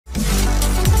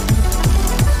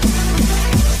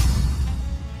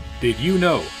Did you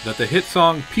know that the hit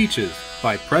song Peaches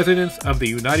by Presidents of the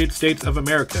United States of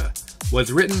America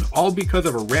was written all because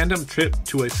of a random trip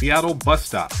to a Seattle bus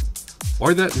stop?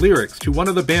 Or that lyrics to one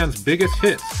of the band's biggest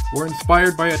hits were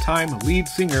inspired by a time lead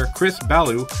singer Chris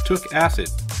Ballew took acid?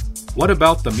 What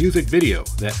about the music video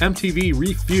that MTV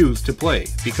refused to play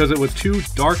because it was too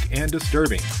dark and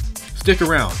disturbing? Stick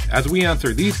around as we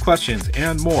answer these questions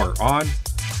and more on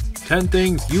 10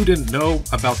 Things You Didn't Know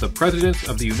About the Presidents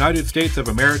of the United States of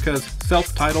America's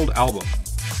self-titled album.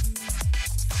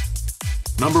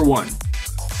 Number 1.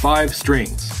 5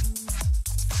 strings.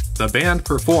 The band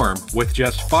perform with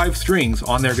just 5 strings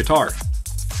on their guitar.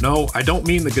 No, I don't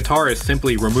mean the guitarist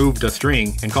simply removed a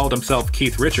string and called himself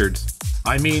Keith Richards.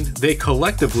 I mean they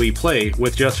collectively play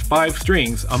with just 5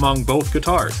 strings among both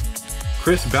guitars.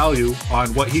 Chris Ballew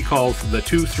on what he calls the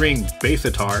 2-string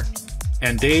bassitar,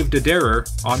 and Dave Dederer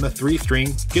on the 3-string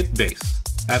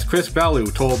guitbass. As Chris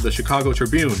Ballew told the Chicago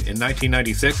Tribune in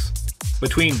 1996,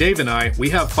 "Between Dave and I, we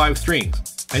have 5 strings,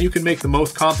 and you can make the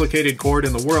most complicated chord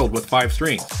in the world with 5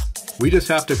 strings. We just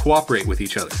have to cooperate with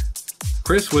each other."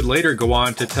 Chris would later go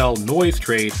on to tell Noise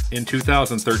Trade in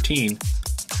 2013,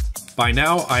 "By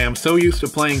now, I am so used to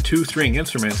playing 2-string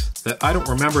instruments that I don't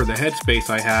remember the headspace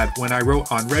I had when I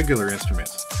wrote on regular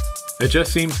instruments. It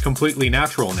just seems completely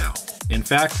natural now. In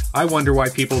fact, I wonder why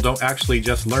people don't actually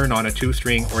just learn on a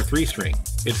 2-string or 3-string.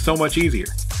 It's so much easier.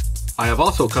 I have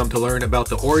also come to learn about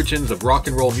the origins of rock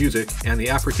and roll music and the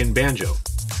African banjo.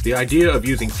 The idea of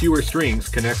using fewer strings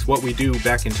connects what we do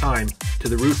back in time to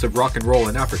the roots of rock and roll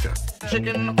in Africa."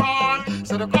 Chicken corn,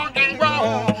 so the corn can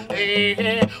grow. Hey,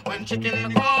 hey, when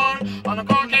chicken corn on the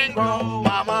corn can grow,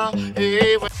 mama.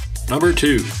 Hey, Number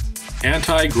 2.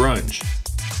 Anti-grunge.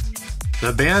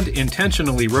 The band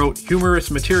intentionally wrote humorous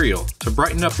material to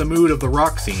brighten up the mood of the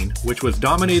rock scene, which was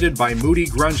dominated by moody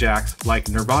grunge acts like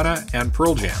Nirvana and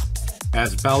Pearl Jam.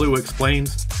 As Ballew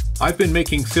explains, "I've been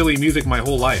making silly music my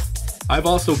whole life. I've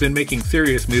also been making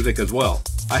serious music as well.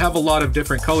 I have a lot of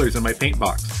different colors in my paint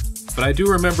box. But I do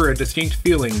remember a distinct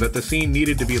feeling that the scene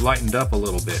needed to be lightened up a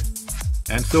little bit.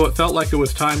 And so it felt like it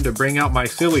was time to bring out my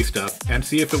silly stuff and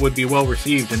see if it would be well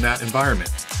received in that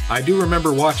environment. I do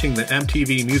remember watching the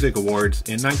MTV Music Awards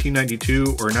in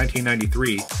 1992 or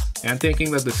 1993 and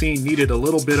thinking that the scene needed a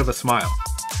little bit of a smile."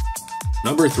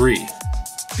 Number 3.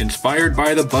 Inspired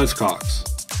by the Buzzcocks.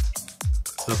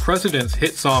 The President's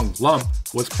hit song Lump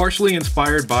was partially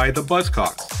inspired by the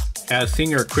Buzzcocks. As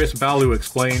singer Chris Ballew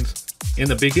explains, "In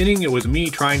the beginning it was me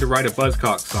trying to write a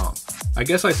Buzzcocks song. I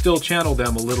guess I still channel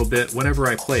them a little bit whenever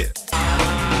I play it."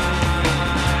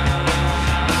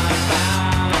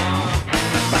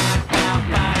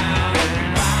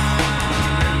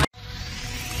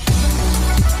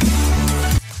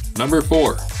 Number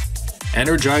 4.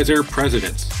 Energizer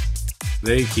Presidents.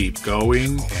 They keep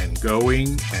going and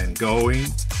going and going.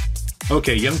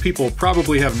 Okay, young people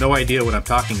probably have no idea what I'm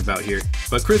talking about here,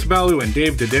 but Chris Ballew and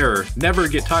Dave Dederer never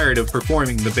get tired of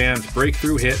performing the band's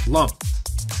breakthrough hit Lump.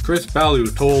 Chris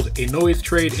Ballew told a Noise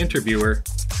Trade interviewer,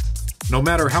 "No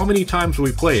matter how many times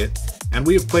we play it, and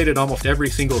we have played it almost every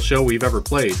single show we've ever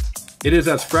played, it is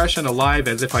as fresh and alive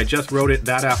as if I just wrote it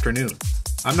that afternoon.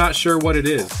 I'm not sure what it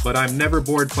is, but I'm never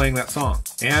bored playing that song."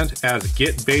 And as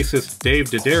Git bassist Dave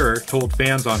Dederer told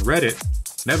fans on Reddit,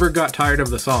 "Never got tired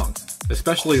of the song,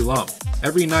 especially Lump.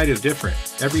 Every night is different,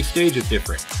 every stage is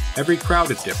different, every crowd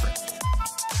is different."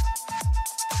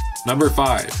 Number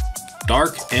 5.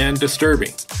 Dark and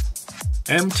Disturbing.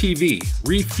 MTV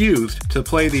refused to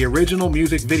play the original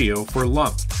music video for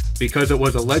Lump because it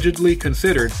was allegedly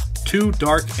considered too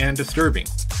dark and disturbing.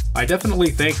 I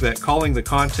definitely think that calling the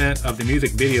content of the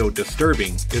music video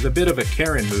disturbing is a bit of a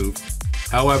Karen move.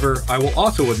 However, I will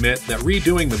also admit that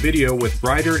redoing the video with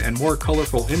brighter and more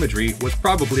colorful imagery was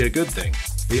probably a good thing.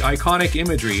 The iconic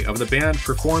imagery of the band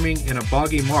performing in a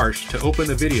boggy marsh to open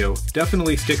the video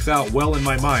definitely sticks out well in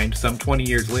my mind some 20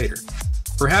 years later.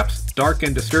 Perhaps dark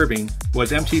and disturbing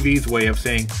was MTV's way of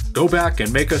saying, "Go back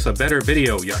and make us a better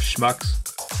video, ya schmucks."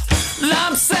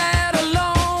 Lump sat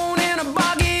alone in a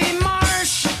boggy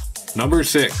marsh. Number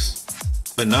 6.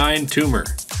 Benign Tumor.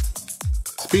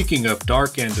 Speaking of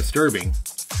dark and disturbing,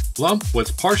 Lump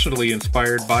was partially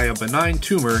inspired by a benign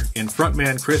tumor in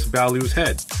frontman Chris Ballew's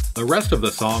head. The rest of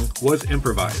the song was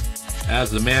improvised.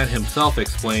 As the man himself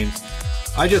explains,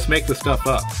 "I just make the stuff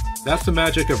up. That's the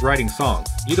magic of writing songs.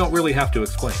 You don't really have to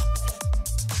explain."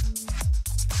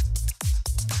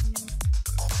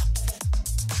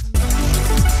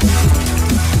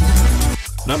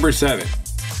 Number 7.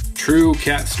 True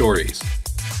Cat Stories.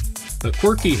 The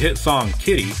quirky hit song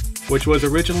Kitty, which was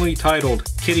originally titled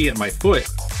Kitty at My Foot,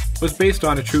 was based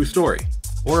on a true story.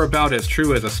 or about as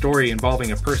true as a story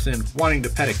involving a person wanting to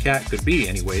pet a cat could be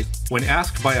anyways. When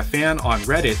asked by a fan on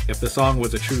Reddit if the song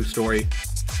was a true story,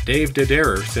 Dave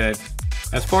Dederer said,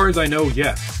 "As far as I know,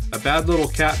 yes. A bad little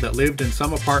cat that lived in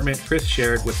some apartment Chris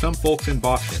shared with some folks in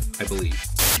Boston, I believe."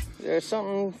 There's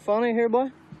something funny here,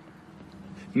 boy?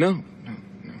 No.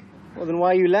 Well, then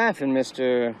why are you laughing,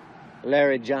 Mr.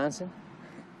 Larry Johnson?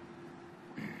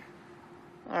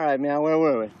 All right, meow, where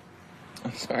were we?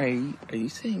 I'm sorry, are you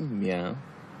saying meow?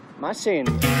 Am I saying...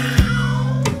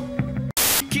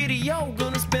 Kitty, yo,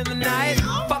 gonna spend the night.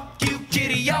 Fuck you,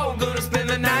 kitty, yo, gonna spend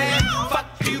the night. Fuck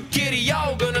you, kitty,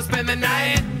 yo, gonna spend the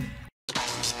night.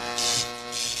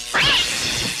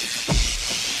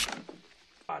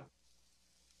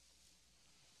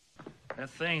 That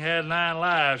thing had 9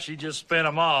 lives. She just spent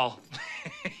them all.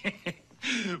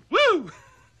 Woo!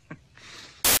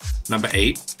 Number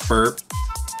 8, Burp,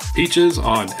 Peaches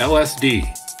on LSD.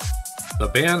 The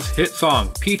band's hit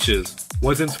song, Peaches,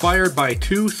 was inspired by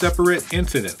 2 separate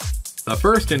incidents. The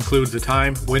first includes the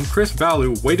time when Chris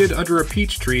Ballew waited under a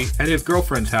peach tree at his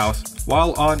girlfriend's house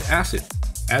while on acid,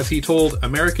 as he told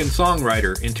American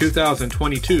Songwriter in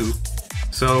 2022.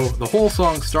 So the whole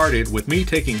song started with me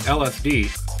taking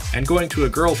LSD and going to a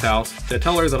girl's house to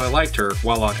tell her that I liked her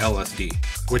while on LSD,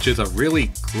 which is a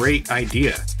really great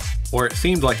idea, or it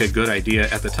seemed like a good idea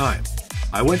at the time.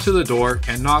 I went to the door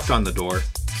and knocked on the door,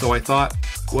 so I thought,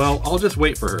 well, I'll just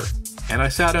wait for her, and I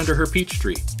sat under her peach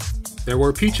tree. There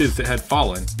were peaches that had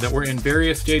fallen that were in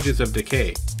various stages of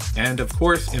decay, and of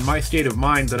course, in my state of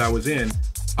mind that I was in,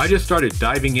 I just started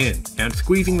diving in and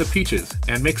squeezing the peaches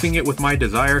and mixing it with my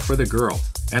desire for the girl,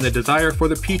 and the desire for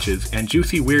the peaches and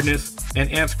juicy weirdness and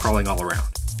ants crawling all around.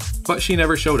 But she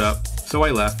never showed up, so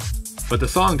I left. But the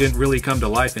song didn't really come to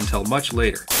life until much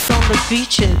later. On the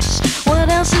beaches, what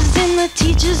else is in the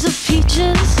teachers of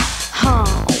peaches? Huh,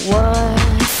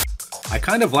 what? I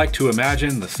kind of like to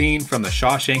imagine the scene from The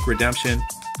Shawshank Redemption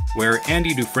where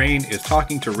Andy Dufresne is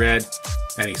talking to Red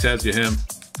and he says to him,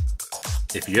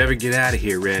 "If you ever get out of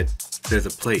here, Red, there's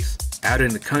a place out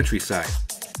in the countryside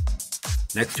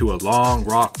next to a long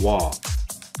rock wall.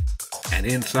 And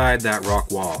inside that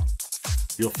rock wall,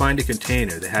 you'll find a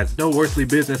container that has no earthly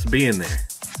business being there.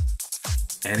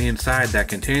 And inside that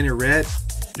container, Red,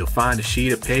 you'll find a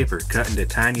sheet of paper cut into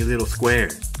tiny little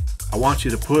squares. I want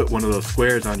you to put one of those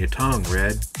squares on your tongue,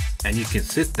 Red, and you can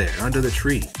sit there under the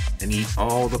tree and eat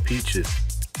all the peaches.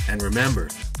 And remember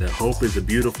that hope is a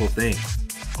beautiful thing.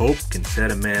 Hope can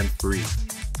set a man free."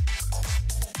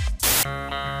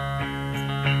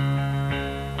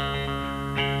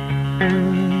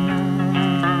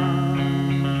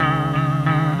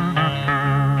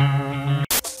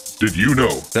 Did you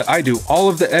know that I do all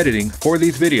of the editing for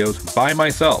these videos by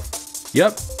myself?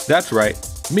 Yep, that's right,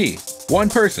 me, one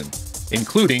person,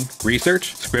 including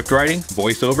research, script writing,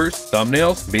 voiceovers,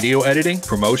 thumbnails, video editing,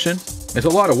 promotion. It's a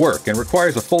lot of work and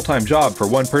requires a full-time job for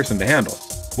one person to handle,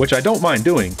 which I don't mind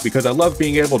doing because I love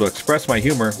being able to express my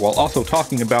humor while also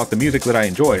talking about the music that I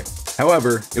enjoy.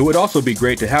 However, it would also be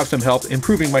great to have some help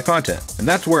improving my content, and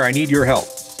that's where I need your help.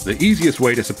 The easiest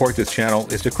way to support this channel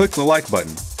is to click the like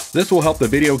button. This will help the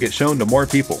video get shown to more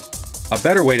people. A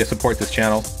better way to support this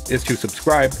channel is to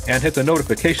subscribe and hit the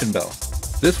notification bell.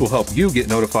 This will help you get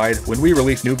notified when we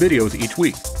release new videos each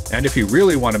week. And if you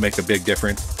really want to make a big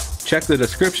difference, check the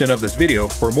description of this video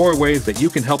for more ways that you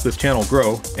can help this channel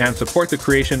grow and support the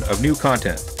creation of new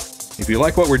content. If you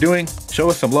like what we're doing, show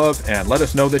us some love and let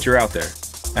us know that you're out there.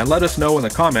 And let us know in the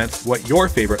comments what your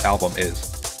favorite album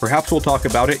is. Perhaps we'll talk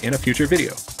about it in a future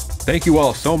video. Thank you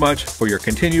all so much for your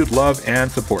continued love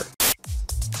and support.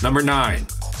 Number 9.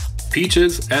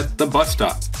 Peaches at the Bus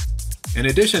Stop. In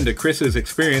addition to Chris's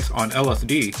experience on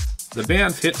LSD, the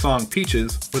band's hit song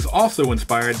Peaches was also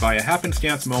inspired by a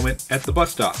happenstance moment at the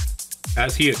bus stop.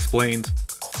 As he explains,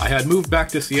 "I had moved back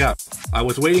to Seattle. I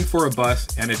was waiting for a bus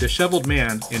and a disheveled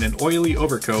man in an oily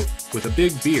overcoat with a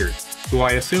big beard, who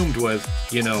I assumed was,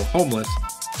 homeless,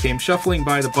 came shuffling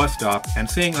by the bus stop and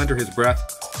saying under his breath,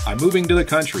 'I'm moving to the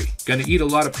country, gonna eat a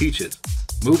lot of peaches.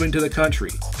 Moving to the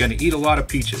country, gonna eat a lot of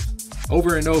peaches,'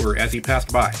 over and over as he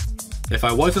passed by. If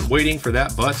I wasn't waiting for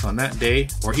that bus on that day,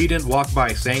 or he didn't walk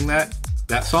by saying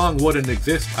that song wouldn't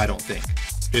exist, I don't think.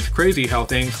 It's crazy how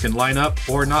things can line up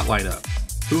or not line up.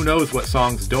 Who knows what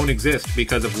songs don't exist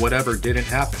because of whatever didn't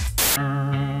happen."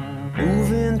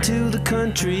 Moving to the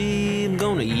country, I'm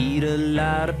gonna eat a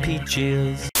lot of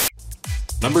peaches.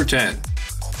 Number 10.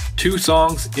 2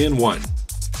 songs in one.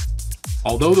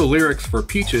 Although the lyrics for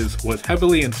Peaches was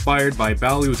heavily inspired by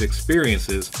Ballew's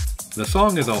experiences, the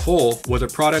song as a whole was a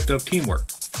product of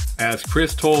teamwork. As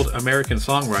Chris told American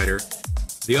Songwriter,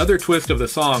 The other twist of the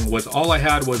song was all I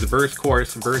had was verse,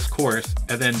 chorus,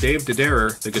 and then Dave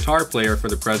Dederer, the guitar player for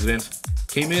the Presidents,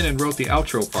 came in and wrote the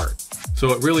outro part.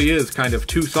 So it really is kind of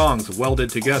two songs welded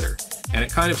together, and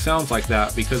it kind of sounds like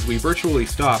that because we virtually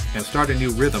stop and start a new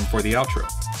rhythm for the outro.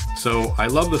 So I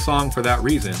love the song for that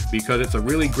reason, because it's a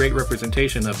really great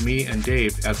representation of me and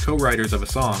Dave as co-writers of a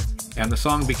song, and the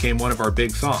song became one of our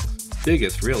big songs.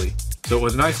 Biggest, really. So it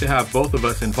was nice to have both of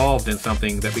us involved in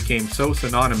something that became so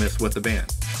synonymous with the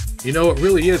band. You know, it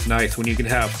really is nice when you can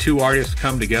have two artists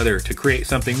come together to create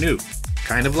something new.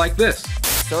 Kind of like this.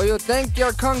 So you think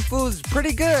your kung fu's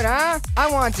pretty good, huh?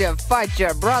 I want to fight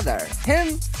your brother.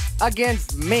 Him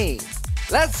against me.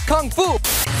 Let's kung fu!